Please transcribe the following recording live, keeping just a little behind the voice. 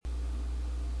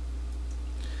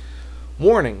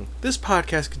Warning, this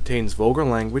podcast contains vulgar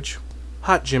language,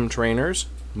 hot gym trainers,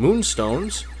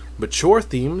 moonstones, mature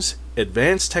themes,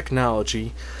 advanced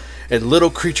technology, and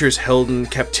little creatures held in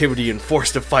captivity and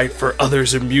forced to fight for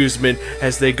others' amusement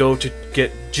as they go to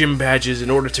get gym badges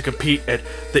in order to compete at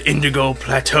the Indigo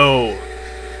Plateau.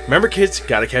 Remember, kids,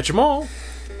 gotta catch 'em all.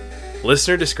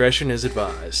 Listener discretion is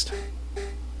advised.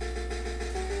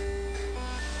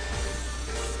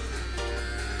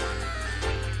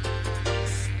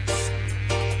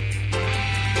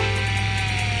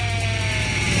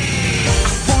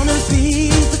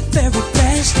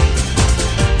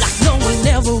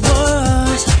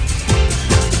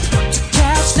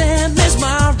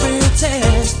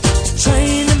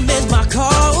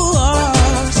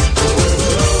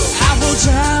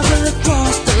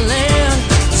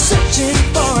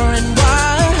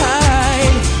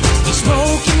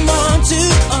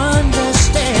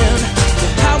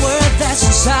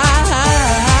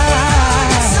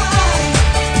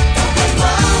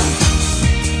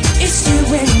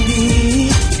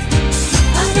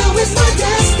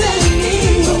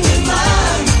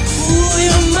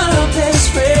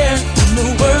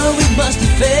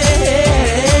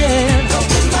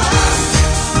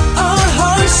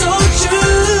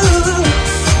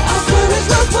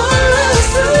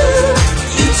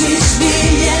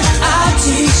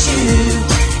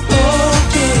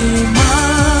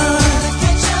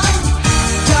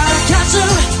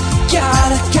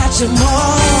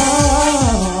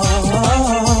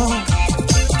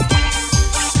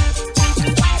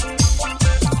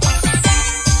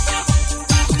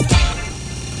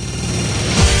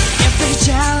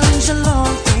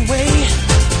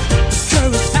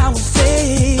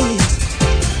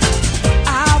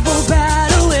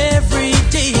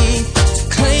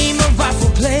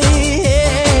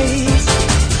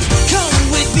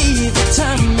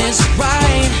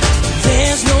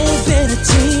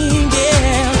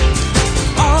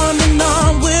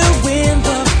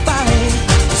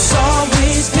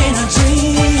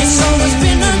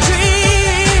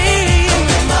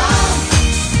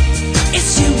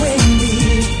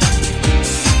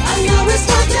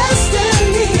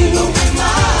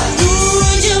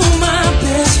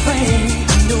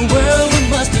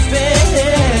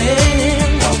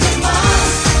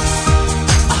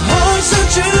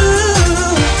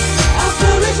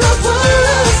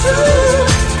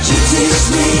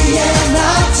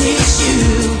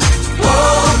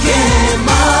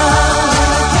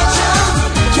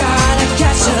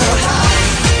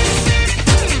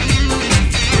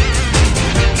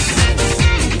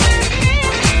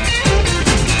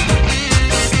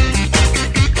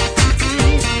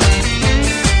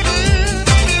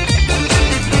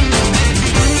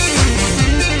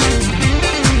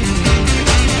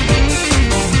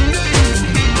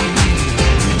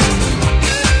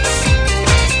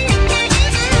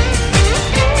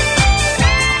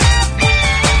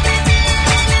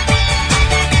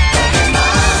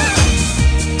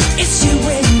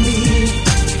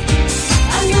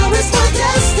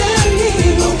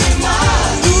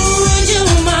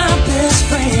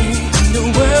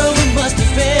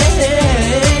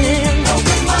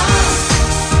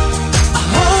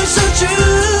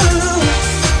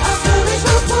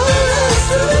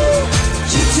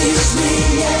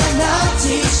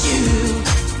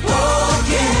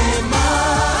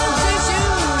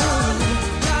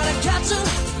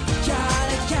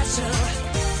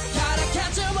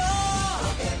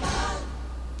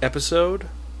 Episode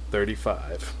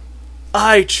 35.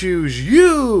 I choose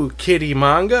you, Kitty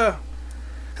Manga!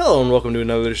 Hello and welcome to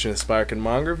another edition of Sparkin'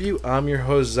 Manga Review. I'm your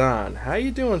host, Zan. How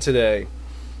you doing today?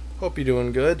 Hope you're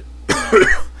doing good.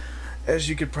 As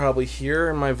you could probably hear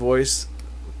in my voice,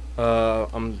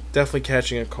 I'm definitely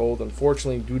catching a cold.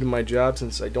 Unfortunately, due to my job,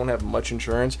 since I don't have much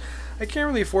insurance, I can't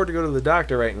really afford to go to the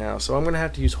doctor right now, so I'm going to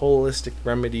have to use holistic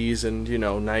remedies and,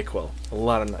 NyQuil. A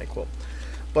lot of NyQuil.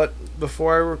 But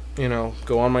before I,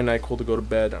 go on my NyQuil to go to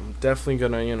bed, I'm definitely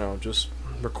going to, just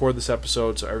record this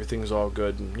episode so everything's all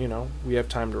good and, we have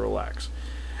time to relax.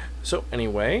 So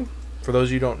anyway, for those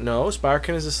of you who don't know,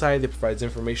 Sparkin is a site that provides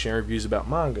information and reviews about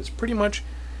mangas. Pretty much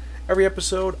every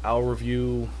episode, I'll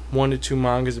review 1 to 2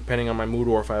 mangas depending on my mood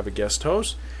or if I have a guest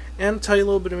host, and tell you a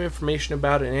little bit of information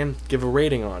about it and give a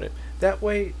rating on it. That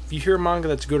way, if you hear a manga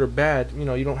that's good or bad, you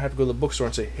don't have to go to the bookstore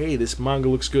and say, hey, this manga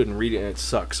looks good, and read it and it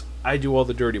sucks. I do all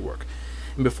the dirty work.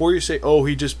 And before you say, oh,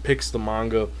 he just picks the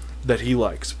manga that he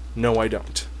likes. No, I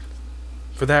don't.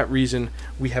 For that reason,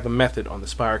 we have a method on the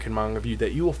Sparkin Manga Review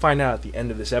that you will find out at the end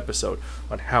of this episode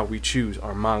on how we choose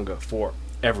our manga for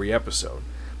every episode.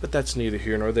 But that's neither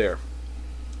here nor there.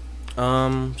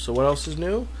 So what else is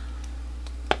new?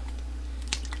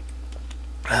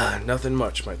 Nothing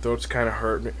much. My throat's kind of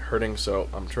hurting, so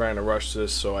I'm trying to rush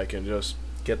this so I can just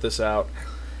get this out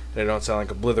and I don't sound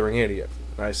like a blithering idiot.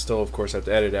 I still, of course, have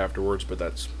to edit afterwards, but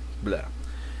that's blah.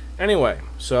 Anyway,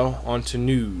 so on to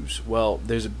news. Well,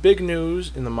 there's a big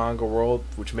news in the manga world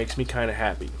which makes me kind of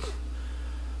happy.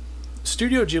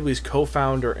 Studio Ghibli's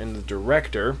co-founder and the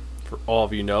director, for all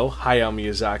of you know, Hayao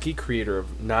Miyazaki, creator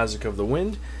of Nausicaa of the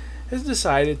Wind, has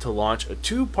decided to launch a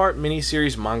 2-part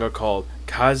miniseries manga called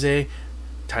Kaze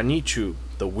Tanichu,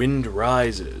 The Wind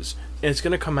Rises. And it's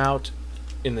going to come out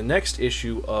in the next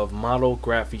issue of Model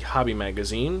Graphy Hobby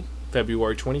Magazine,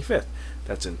 February 25th.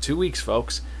 That's in 2 weeks,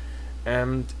 folks.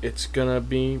 And it's going to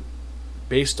be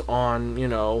based on,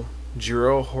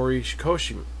 Jiro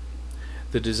Horikoshi,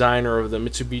 the designer of the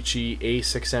Mitsubishi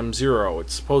A6M0.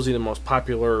 It's supposedly the most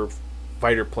popular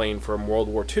fighter plane from World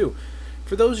War II.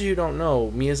 For those of you who don't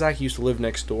know, Miyazaki used to live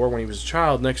next door when he was a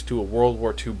child next to a World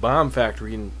War II bomb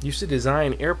factory and used to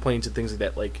design airplanes and things like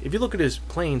that. Like, if you look at his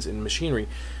planes and machinery,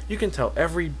 you can tell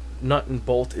every nut and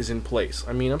bolt is in place.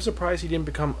 I mean, I'm surprised he didn't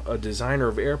become a designer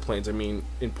of airplanes. I mean,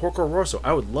 in Porco Rosso,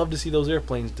 I would love to see those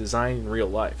airplanes designed in real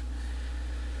life.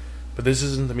 But this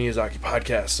isn't the Miyazaki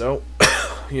podcast, so,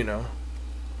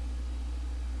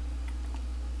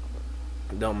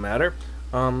 don't matter.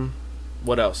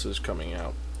 What else is coming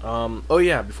out?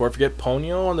 Before I forget,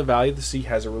 Ponyo on the Valley of the Sea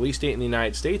has a release date in the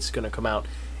United States. It's going to come out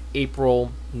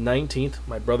April 19th,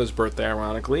 my brother's birthday,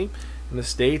 ironically, in the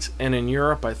States. And in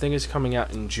Europe, I think it's coming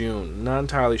out in June. Not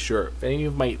entirely sure. If any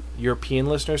of my European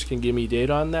listeners can give me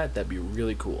data on that, that'd be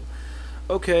really cool.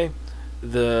 Okay,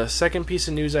 the second piece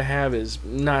of news I have is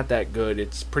not that good.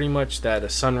 It's pretty much that a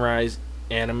Sunrise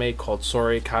anime called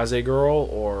Sorei Kaze Girl,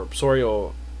 or Sorei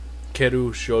o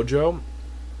Keru Shoujo,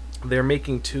 they're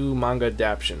making 2 manga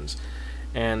adaptations,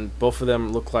 and both of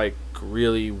them look like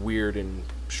really weird and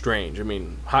strange. I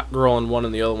mean, hot girl in one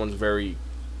and the other one's very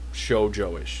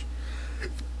shoujo-ish.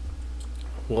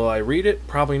 Will I read it?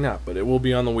 Probably not, but it will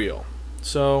be on the wheel.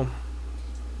 So,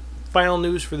 final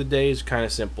news for the day is kind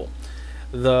of simple.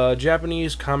 The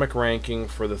Japanese comic ranking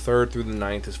for the 3rd through the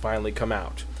 9th has finally come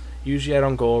out. Usually I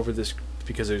don't go over this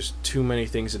because there's too many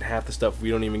things and half the stuff we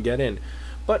don't even get in.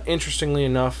 But interestingly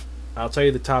enough, I'll tell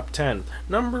you the top 10.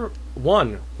 Number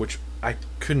 1, which I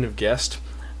couldn't have guessed,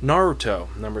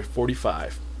 Naruto, number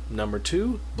 45. Number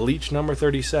 2, Bleach, number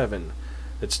 37.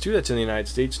 That's 2 that's in the United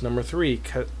States. Number 3,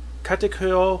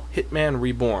 Katekyo Hitman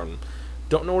Reborn.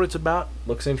 Don't know what it's about,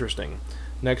 looks interesting.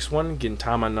 Next one,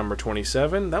 Gintama, number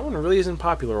 27. That one really isn't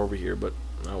popular over here, but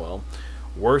oh well.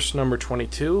 Worst, number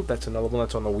 22. That's another one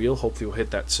that's on the wheel. Hopefully we'll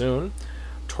hit that soon.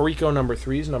 Toriko, number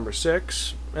 3 is number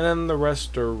 6. And then the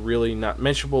rest are really not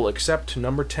mentionable except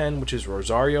number 10, which is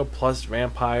Rosario plus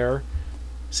Vampire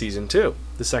Season 2.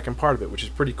 The second part of it, which is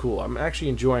pretty cool. I'm actually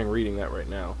enjoying reading that right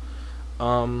now.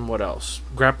 What else?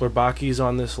 Grappler Baki's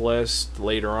on this list.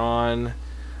 Later on,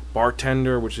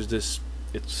 Bartender, which is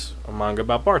it's a manga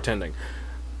about bartending.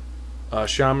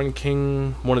 Shaman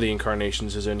King, one of the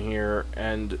incarnations, is in here.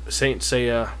 And Saint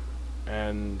Seiya,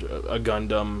 and a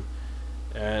Gundam,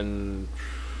 and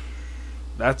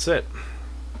that's it.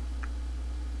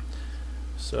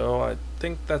 So I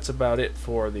think that's about it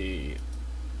for the,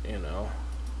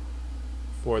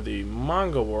 for the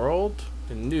manga world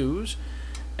and news.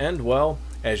 And, well,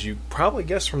 as you probably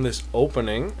guessed from this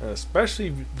opening, and especially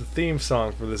the theme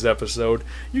song for this episode,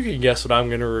 you can guess what I'm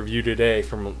going to review today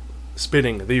from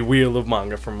spinning the wheel of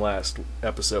manga from last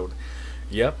episode.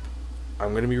 Yep,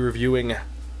 I'm going to be reviewing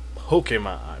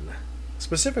Pokemon.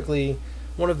 Specifically,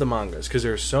 one of the mangas, because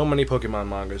there's so many Pokemon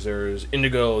mangas. There's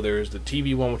Indigo, there's the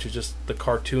TV one, which is just the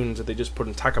cartoons that they just put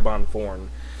in Takabon form.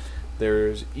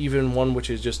 There's even one which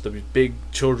is just the big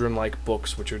children-like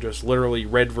books, which are just literally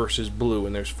red versus blue,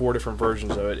 and there's 4 different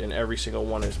versions of it, and every single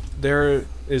one is... There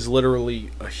is literally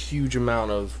a huge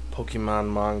amount of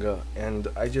Pokemon manga, and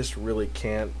I just really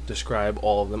can't describe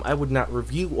all of them. I would not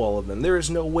review all of them. There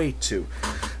is no way to.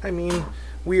 I mean,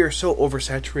 we are so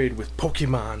oversaturated with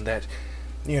Pokemon that...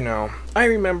 I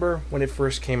remember when it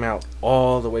first came out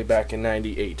all the way back in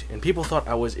 98, and people thought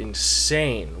I was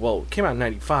insane. Well, it came out in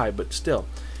 95, but still.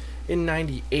 In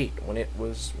 98, when it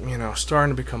was,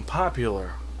 starting to become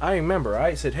popular, I remember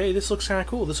I said, hey, this looks kind of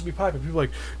cool, this will be popular. People were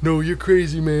like, no, you're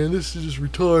crazy, man, this is just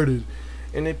retarded.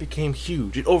 And it became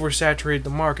huge. It oversaturated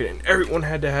the market, and everyone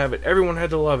had to have it. Everyone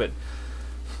had to love it.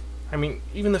 I mean,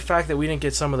 even the fact that we didn't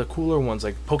get some of the cooler ones,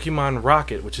 like Pokemon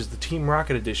Rocket, which is the Team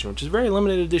Rocket edition, which is a very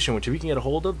limited edition, which if we can get a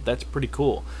hold of, that's pretty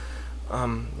cool.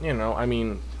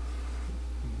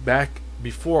 Back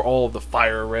before all of the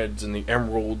Fire Reds and the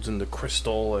Emeralds and the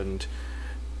Crystal and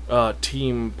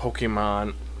Team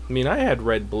Pokemon, I had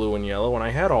Red, Blue, and Yellow, and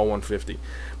I had all 150.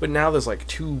 But now there's like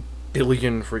 2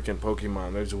 billion freaking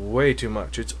Pokemon. There's way too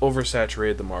much. It's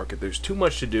oversaturated the market. There's too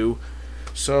much to do.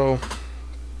 So,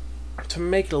 to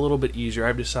make it a little bit easier,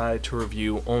 I've decided to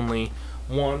review only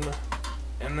one,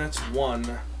 and that's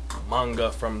one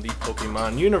manga from the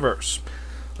Pokemon universe.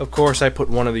 Of course, I put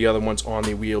one of the other ones on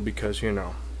the wheel because, it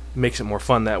makes it more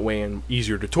fun that way and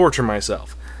easier to torture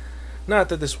myself. Not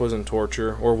that this wasn't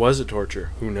torture, or was it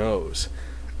torture? Who knows?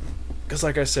 Because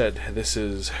like I said, this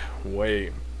is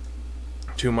way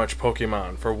too much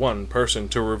Pokemon for one person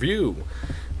to review.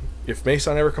 If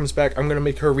Mason ever comes back, I'm going to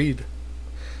make her read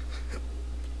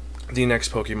the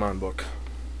next Pokemon book.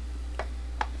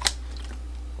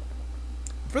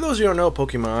 For those who don't know,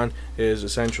 Pokemon is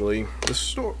essentially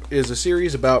is a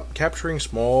series about capturing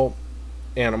small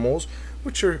animals,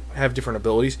 which have different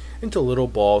abilities, into little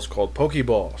balls called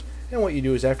Pokeballs. And what you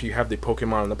do is after you have the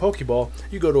Pokemon in the Pokeball,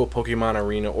 you go to a Pokemon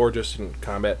arena or just in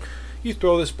combat. You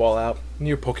throw this ball out, and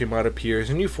your Pokemon appears,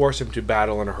 and you force him to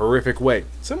battle in a horrific way,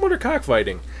 similar to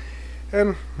cockfighting.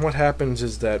 And what happens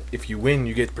is that if you win,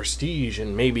 you get prestige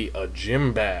and maybe a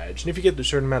gym badge. And if you get a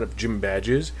certain amount of gym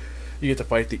badges, you get to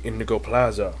fight the Indigo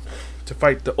Plaza, to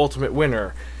fight the ultimate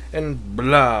winner, and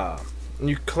blah. And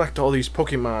you collect all these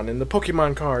Pokemon and the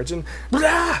Pokemon cards, and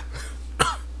blah!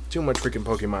 Too much freaking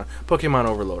Pokemon. Pokemon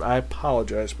overload. I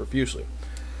apologize profusely.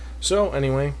 So,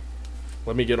 anyway,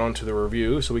 let me get on to the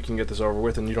review so we can get this over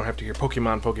with and you don't have to hear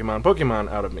Pokemon, Pokemon,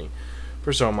 Pokemon out of me.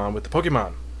 So I'm on with the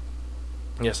Pokemon.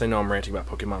 Yes, I know I'm ranting about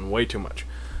Pokemon way too much.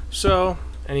 So,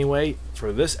 anyway,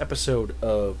 for this episode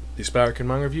of the Spider-Kid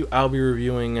Manga Review, I'll be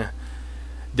reviewing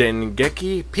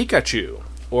Dengeki Pikachu,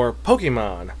 or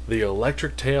Pokemon, the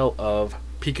Electric Tale of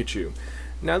Pikachu.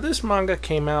 Now, this manga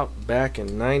came out back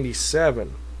in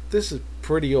 '97. This is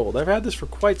pretty old. I've had this for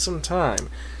quite some time.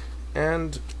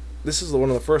 And this is one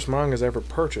of the first mangas I ever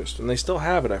purchased. And they still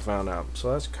have it, I found out.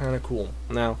 So that's kind of cool.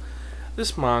 Now,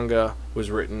 this manga was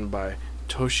written by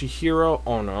Toshihiro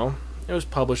Ono. It was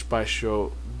published by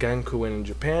Shogakukan in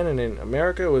Japan. And in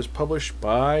America, it was published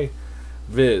by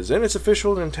Viz. And it's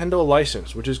official Nintendo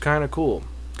license, which is kind of cool.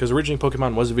 Because originally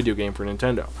Pokemon was a video game for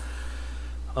Nintendo.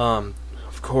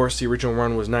 Of course, the original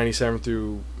run was 97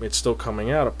 through it's still coming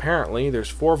out. Apparently, there's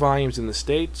 4 volumes in the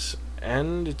States,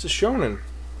 and it's a shonen.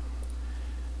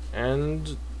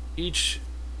 And each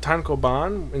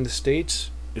tankobon in the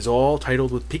States is all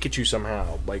titled with Pikachu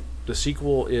somehow. Like, the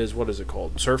sequel is, what is it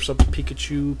called? Surf's Up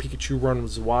Pikachu, Pikachu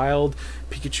Runs Wild,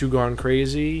 Pikachu Gone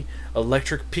Crazy,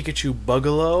 Electric Pikachu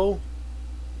Bugalo.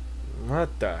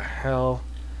 What the hell?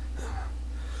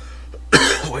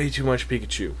 Way too much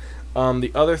Pikachu.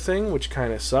 The other thing, which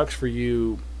kind of sucks for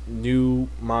you new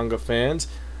manga fans,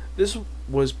 this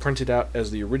was printed out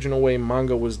as the original way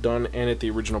manga was done and at the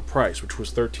original price, which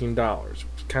was $13. It's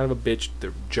kind of a bitch.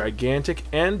 They're gigantic,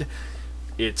 and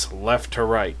it's left to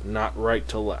right, not right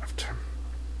to left.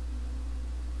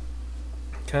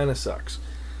 Kind of sucks.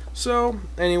 So,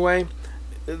 anyway,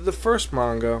 the first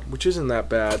manga, which isn't that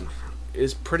bad,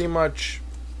 is pretty much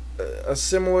a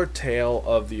similar tale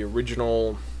of the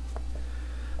original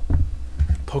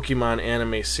Pokemon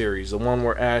anime series, the one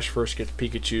where Ash first gets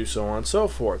Pikachu, so on and so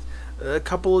forth. A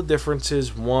couple of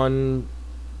differences. One,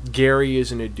 Gary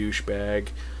isn't a douchebag.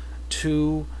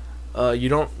 2, you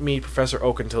don't meet Professor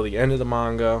Oak until the end of the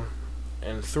manga.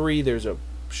 And 3, there's a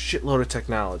shitload of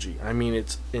technology. I mean,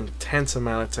 it's intense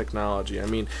amount of technology. I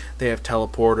mean, they have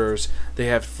teleporters, they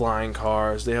have flying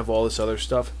cars, they have all this other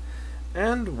stuff.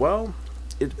 And, well,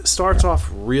 it starts off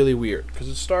really weird, because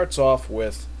it starts off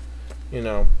with,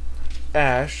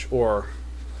 Ash, or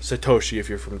Satoshi if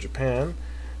you're from Japan,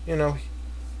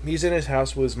 he's in his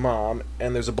house with his mom,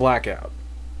 and there's a blackout.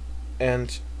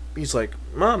 And he's like,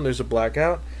 Mom, there's a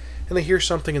blackout. And they hear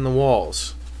something in the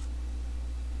walls.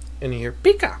 And you hear,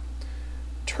 Pika!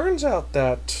 Turns out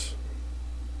that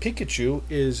Pikachu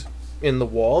is in the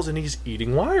walls, and he's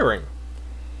eating wiring.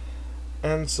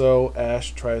 And so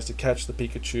Ash tries to catch the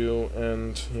Pikachu,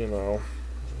 and,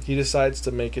 he decides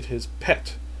to make it his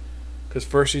pet. Because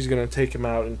first he's going to take him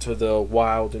out into the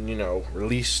wild and,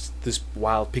 release this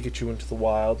wild Pikachu into the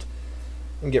wild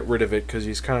and get rid of it because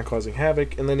he's kind of causing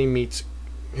havoc. And then he meets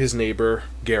his neighbor,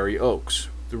 Gary Oaks,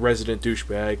 the resident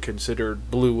douchebag,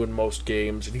 considered blue in most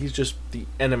games, and he's just the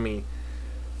enemy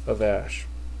of Ash.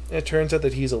 And it turns out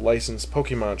that he's a licensed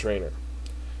Pokemon trainer.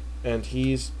 And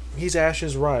he's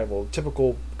Ash's rival,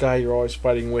 typical guy you're always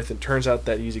fighting with, and turns out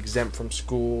that he's exempt from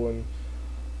school and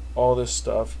all this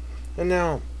stuff. And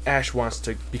now Ash wants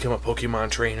to become a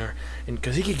Pokemon trainer, and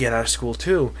because he could get out of school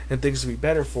too, and things would be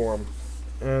better for him.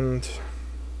 And,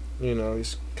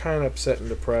 he's kind of upset and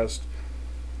depressed.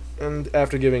 And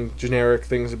after giving generic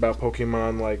things about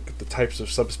Pokemon, like the types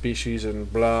of subspecies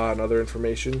and blah and other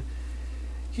information,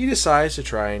 he decides to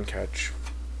try and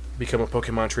become a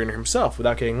Pokemon trainer himself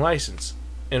without getting licensed.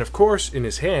 And of course, in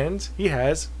his hands, he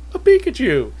has a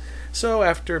Pikachu. So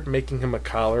after making him a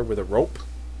collar with a rope,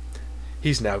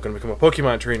 he's now going to become a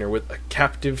Pokemon trainer with a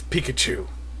captive Pikachu.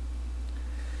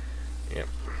 Yeah.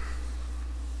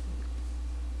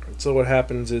 So what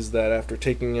happens is that after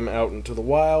taking him out into the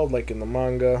wild, like in the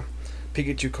manga,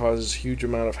 Pikachu causes a huge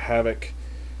amount of havoc,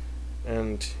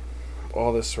 and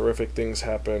all this horrific things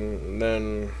happen, and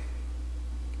then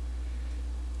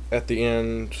at the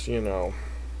end,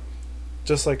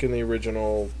 just like in the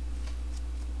original,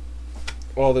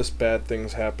 all this bad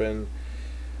things happen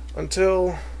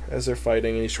until, as they're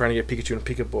fighting and he's trying to get Pikachu and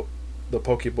the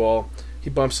Pokeball, he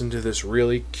bumps into this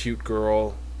really cute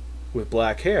girl with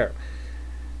black hair,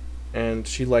 and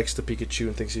she likes the Pikachu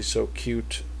and thinks he's so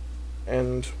cute.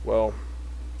 And, well,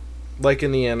 like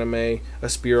in the anime, a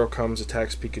Spearow comes,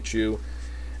 attacks Pikachu,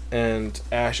 and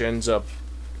Ash ends up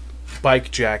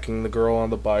bike jacking the girl on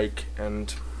the bike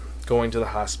and going to the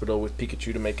hospital with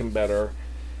Pikachu to make him better.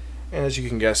 And as you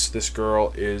can guess, this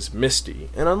girl is Misty.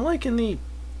 And unlike in the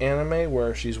anime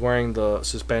where she's wearing the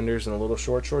suspenders and a little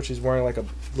short shorts, she's wearing like a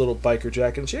little biker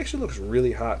jacket, and she actually looks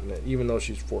really hot in it, even though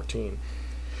she's 14.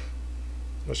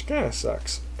 Which kind of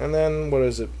sucks. And then, what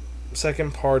is it?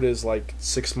 Second part is like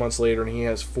 6 months later, and he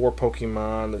has 4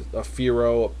 Pokemon, a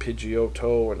Fearow, a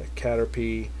Pidgeotto, and a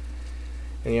Caterpie.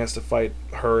 And he has to fight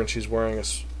her, and she's wearing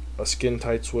a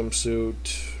skin-tight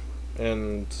swimsuit,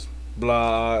 and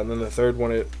blah. And then the third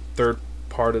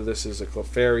part of this is a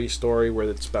Clefairy story where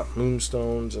it's about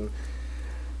moonstones. And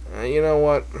you know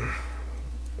what?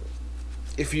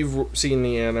 If you've seen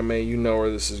the anime, you know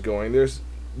where this is going. There's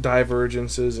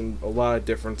divergences and a lot of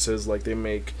differences. Like, they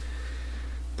make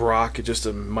Brock just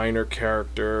a minor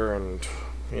character, and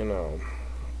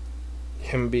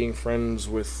him being friends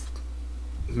with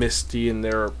Misty and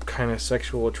their kind of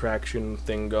sexual attraction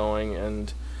thing going.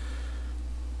 And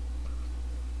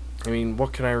I mean,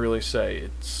 what can I really say?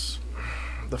 It's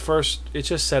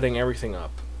just setting everything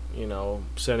up,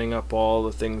 setting up all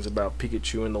the things about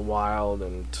Pikachu in the wild,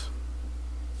 and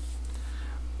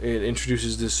it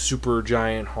introduces this super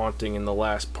giant haunting in the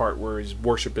last part where he's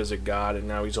worshipped as a god, and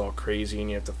now he's all crazy and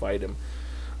you have to fight him.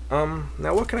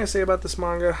 Now what can I say about this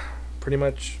manga? Pretty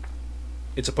much,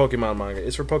 it's a Pokemon manga.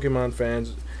 It's for Pokemon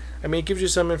fans. I mean, it gives you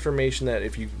some information that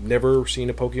if you've never seen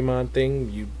a Pokemon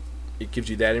thing, it gives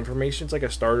you that information. It's like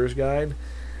a starter's guide.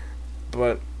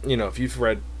 But, if you've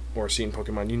read or seen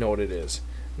Pokemon, you know what it is.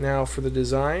 Now, for the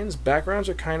designs, backgrounds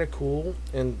are kind of cool,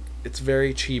 and it's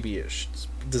very chibi-ish. It's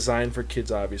designed for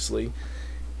kids, obviously.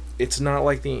 It's not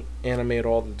like the anime at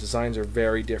all. The designs are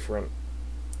very different.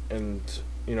 And,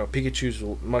 Pikachu's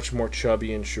much more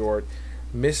chubby and short.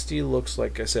 Misty looks,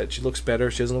 like I said, she looks better.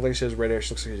 She doesn't look like she has red hair.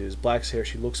 She looks like she has black hair.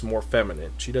 She looks more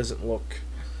feminine. She doesn't look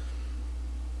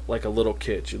like a little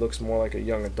kid. She looks more like a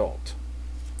young adult.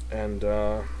 And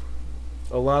a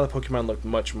lot of Pokemon look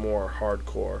much more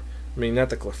hardcore. I mean, not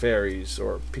the Clefairies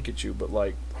or Pikachu, but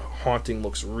like Haunting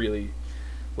looks really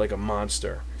like a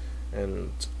monster.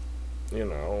 And,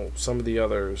 some of the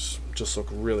others just look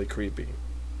really creepy.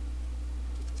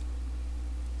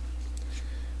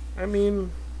 I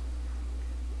mean,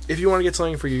 if you want to get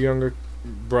something for your younger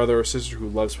brother or sister who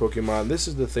loves Pokemon, this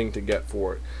is the thing to get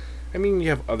for it. I mean, you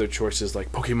have other choices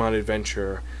like Pokemon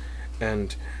Adventure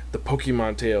and the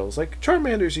Pokemon Tales, like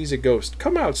Charmander's He's a Ghost,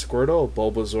 Come Out Squirtle,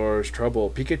 Bulbasaur's Trouble,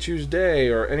 Pikachu's Day,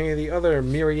 or any of the other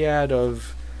myriad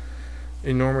of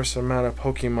enormous amount of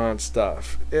Pokemon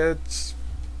stuff. It's,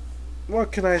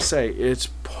 what can I say? It's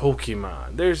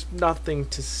Pokemon. There's nothing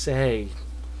to say.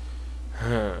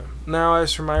 Now,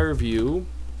 as for my review,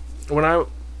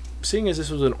 seeing as this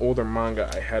was an older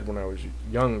manga I had when I was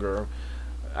younger,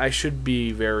 I should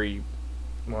be very,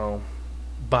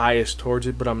 biased towards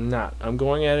it, but I'm not. I'm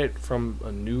going at it from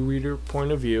a new reader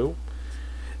point of view,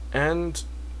 and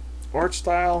art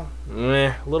style,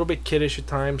 a little bit kiddish at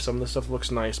times. Some of the stuff looks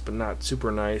nice, but not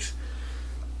super nice.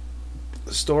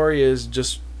 The story is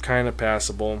just kind of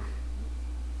passable.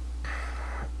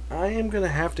 I am going to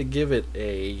have to give it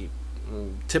a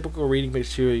typical reading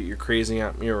material. You're crazy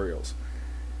out Muriel's.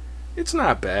 It's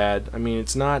not bad. I mean,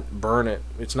 it's not burn it.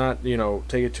 It's not,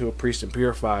 take it to a priest and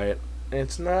purify it. And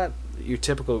it's not your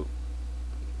typical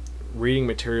reading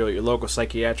material at your local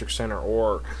psychiatric center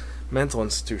or mental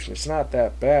institution. It's not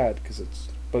that bad,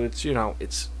 but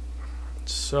it's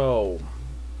so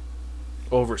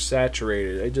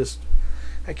oversaturated.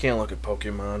 I can't look at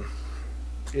Pokemon.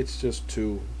 It's just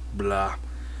too blah.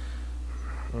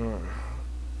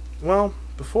 Well,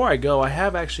 before I go, I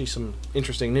have actually some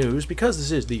interesting news, because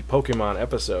this is the Pokemon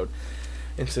episode,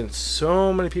 and since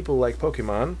so many people like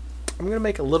Pokemon, I'm going to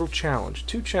make a little challenge.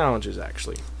 2 challenges,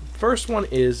 actually. First one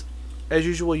is, as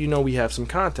usual, we have some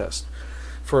contests.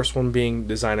 First one being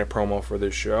design a promo for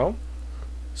this show.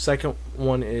 Second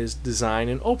one is design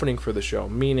an opening for the show,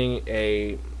 meaning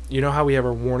how we have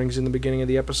our warnings in the beginning of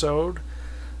the episode?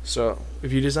 So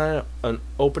if you design an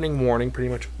opening warning, pretty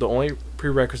much the only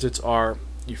prerequisites are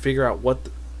you figure out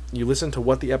you listen to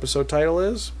what the episode title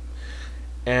is,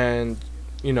 and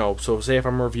so say if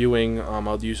I'm reviewing,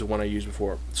 I'll use the one I used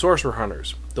before, Sorcerer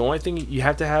Hunters. The only thing you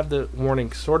have to have the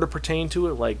warning sort of pertain to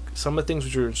it, like some of the things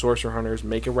which are in Sorcerer Hunters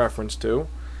make a reference to.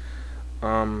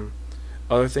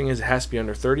 Other thing is it has to be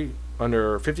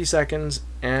under 50 seconds,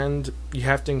 and you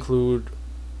have to include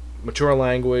mature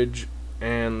language,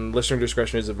 and listener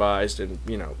discretion is advised, and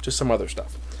just some other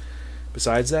stuff.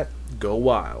 Besides that, go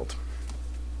wild.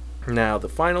 Now the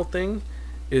final thing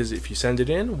is if you send it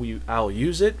in, I'll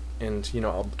use it, and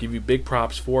I'll give you big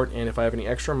props for it, and if I have any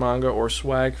extra manga or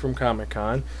swag from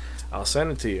Comic-Con, I'll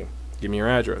send it to you. Give me your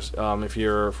address. If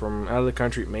you're from out of the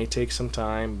country, it may take some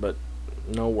time, but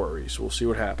no worries. We'll see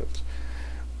what happens.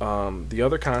 The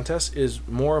other contest is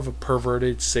more of a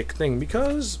perverted, sick thing,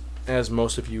 because, as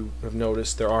most of you have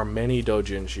noticed, there are many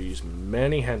doujinshis,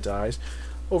 many hentais,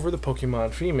 over the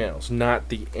Pokemon females. Not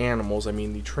the animals, I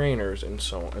mean the trainers and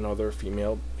other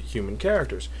female human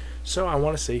characters. So I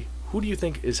want to say, who do you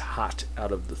think is hot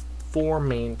out of the 4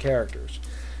 main characters?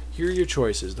 Here are your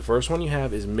choices. The first one you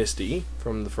have is Misty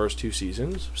from the first 2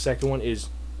 seasons. Second one is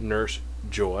Nurse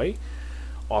Joy,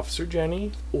 Officer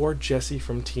Jenny, or Jessie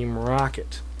from Team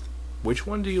Rocket. Which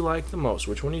one do you like the most?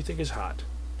 Which one do you think is hot?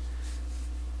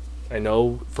 I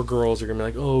know for girls they're going to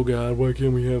be like, oh god, why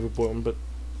can't we have a boy? But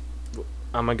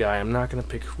I'm a guy. I'm not going to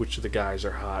pick which of the guys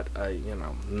are hot.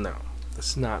 No.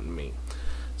 That's not me.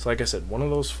 So like I said, one of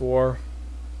those 4,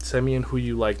 send me in who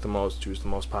you like the most, who's the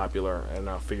most popular, and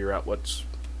I'll figure out what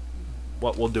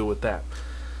we'll do with that.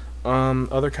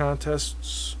 Other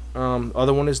contests,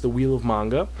 other one is the Wheel of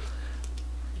Manga.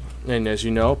 And as you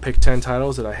know, pick 10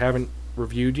 titles that I haven't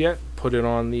reviewed yet, put it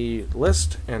on the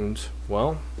list, and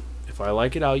well, if I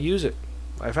like it, I'll use it.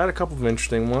 I've had a couple of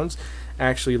interesting ones.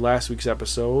 Actually, last week's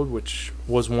episode, which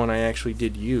was one I actually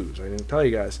did use, I didn't tell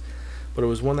you guys, but it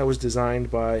was one that was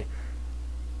designed by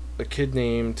a kid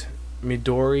named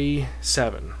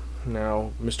Midori7.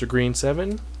 Now, Mr. Green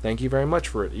 7, thank you very much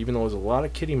for it, even though it was a lot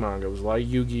of kiddie manga, it was a lot of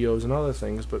Yu-Gi-Ohs and other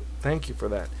things, but thank you for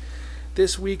that.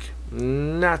 This week,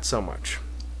 not so much.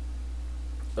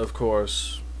 Of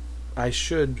course, I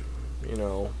should,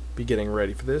 be getting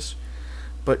ready for this.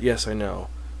 But yes, I know.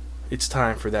 It's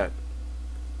time for that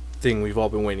thing we've all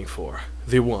been waiting for.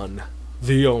 The one.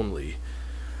 The only.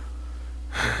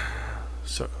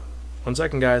 So, 1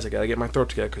 second, guys. I gotta get my throat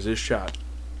together because it's shot.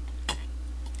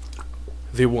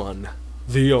 The one.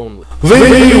 The only. The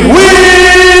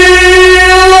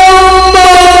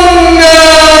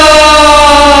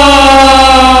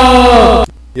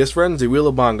Yes, friends, the Wheel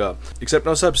of Manga. Except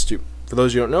no substitute. For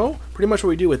those you don't know, pretty much what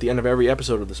we do at the end of every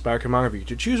episode of the Spirekin Manga Review,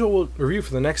 to choose what we'll review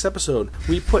for the next episode,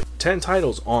 we put 10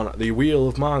 titles on the Wheel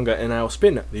of Manga, and I'll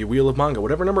spin the Wheel of Manga.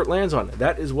 Whatever number it lands on,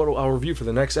 that is what I'll review for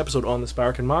the next episode on the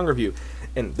Spirekin Manga Review.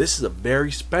 And this is a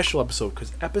very special episode,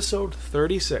 because episode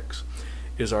 36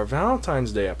 is our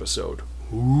Valentine's Day episode.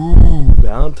 Ooh,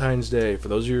 Valentine's Day. For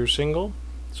those of you who are single,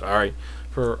 sorry.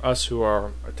 For us who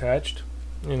are attached,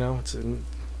 it's a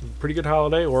pretty good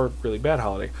holiday or a really bad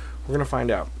holiday. We're going to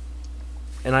find out.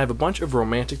 And I have a bunch of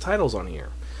romantic titles on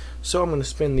here. So I'm going to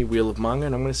spin the Wheel of Manga,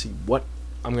 and I'm going to see what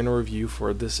I'm going to review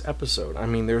for this episode. I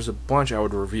mean, there's a bunch I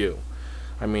would review.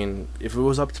 I mean, if it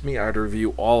was up to me, I'd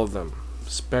review all of them.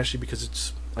 Especially because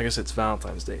it's, like I said, it's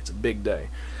Valentine's Day. It's a big day.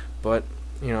 But,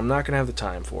 I'm not going to have the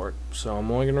time for it. So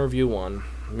I'm only going to review one.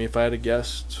 I mean, if I had a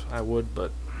guest, I would,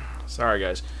 but sorry,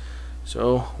 guys.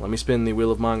 So, let me spin the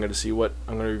Wheel of Manga to see what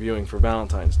I'm going to be reviewing for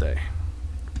Valentine's Day.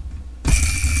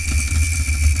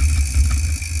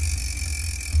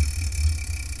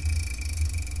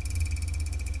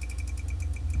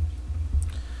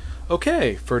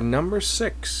 Okay, for number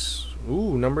 6.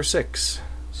 Ooh, number 6.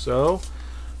 So,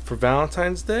 for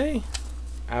Valentine's Day,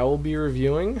 I will be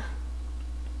reviewing...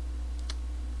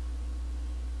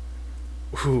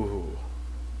 Ooh,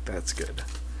 that's good.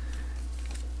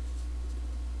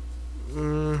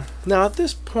 Now, at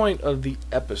this point of the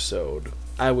episode,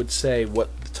 I would say what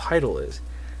the title is.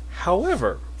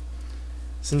 However,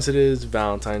 since it is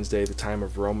Valentine's Day, the time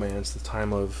of romance, the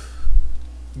time of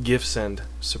gifts and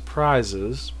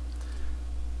surprises,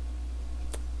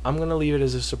 I'm going to leave it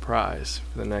as a surprise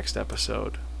for the next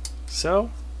episode. So,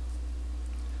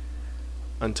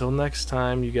 until next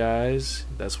time, you guys,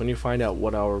 that's when you find out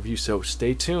what I'll review. So,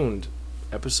 stay tuned.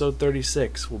 episode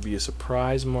 36 will be a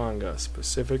surprise manga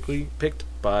specifically picked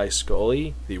by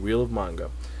Scully, the Wheel of Manga.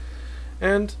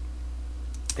 And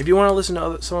if you want to listen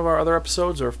to some of our other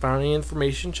episodes or find any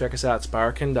information, check us out at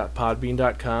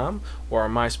spirekin.podbean.com or our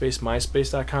MySpace,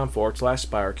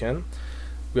 myspace.com/Spirekin.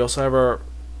 We also have our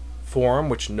forum,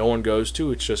 which no one goes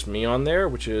to, it's just me on there,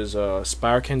 which is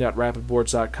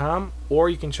spirekin.rapidboards.com, or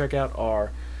you can check out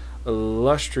our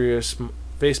illustrious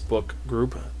Facebook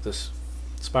group, this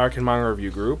Spirekin Manga Review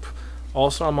group.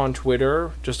 Also, I'm on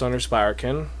Twitter, just under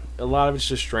Spirekin. A lot of it's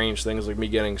just strange things like me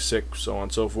getting sick, so on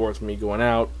and so forth, me going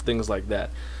out, things like that.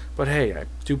 But hey, I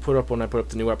do put up when I put up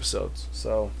the new episodes,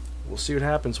 so we'll see what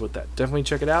happens with that. Definitely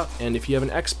check it out, and if you have an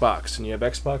Xbox and you have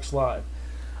Xbox Live,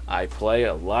 I play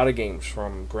a lot of games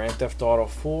from Grand Theft Auto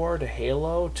 4 to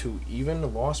Halo to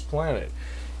even Lost Planet.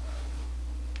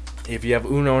 If you have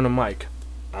Uno and a mic,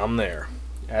 I'm there.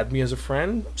 Add me as a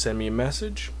friend, send me a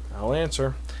message, I'll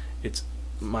answer.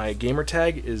 My gamer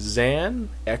tag is Zan,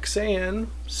 X-A-N,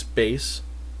 space,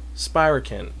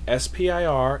 Spirekin,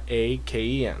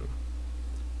 S-P-I-R-A-K-E-N.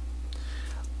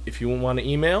 If you want to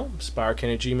email,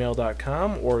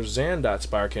 spirekin@gmail.com or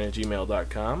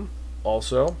zan.spirekin@gmail.com.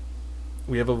 Also,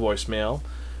 we have a voicemail,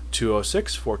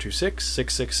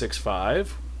 206-426-6665.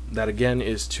 That again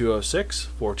is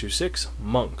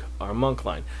 206-426-MONK, our Monk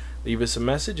line. Leave us a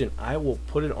message and I will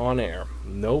put it on air.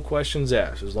 No questions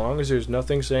asked, as long as there's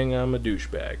nothing saying I'm a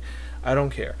douchebag. I don't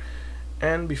care.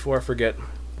 And before I forget,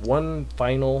 one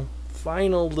final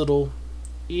little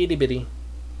itty-bitty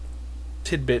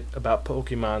tidbit about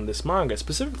Pokemon, this manga.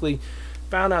 Specifically,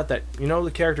 found out that,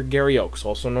 the character Gary Oaks,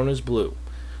 also known as Blue,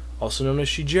 also known as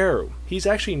Shigeru, he's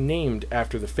actually named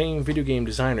after the famed video game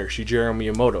designer Shigeru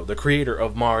Miyamoto, the creator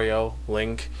of Mario,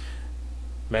 Link,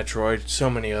 Metroid, so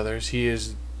many others. He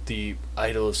is the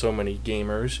idol of so many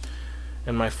gamers,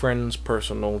 and my friend's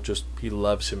personal, he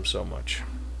loves him so much.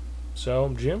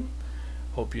 So, Jim,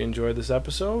 hope you enjoyed this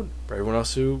episode. For everyone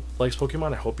else who likes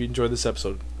Pokemon, I hope you enjoyed this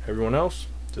episode. Everyone else,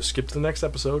 just skip to the next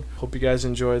episode. Hope you guys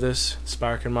enjoy this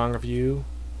Spirekin Manga Review.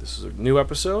 This is a new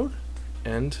episode,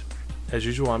 and as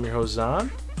usual, I'm your host,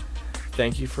 Zan.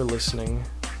 Thank you for listening.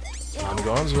 I'm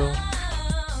Gonzo.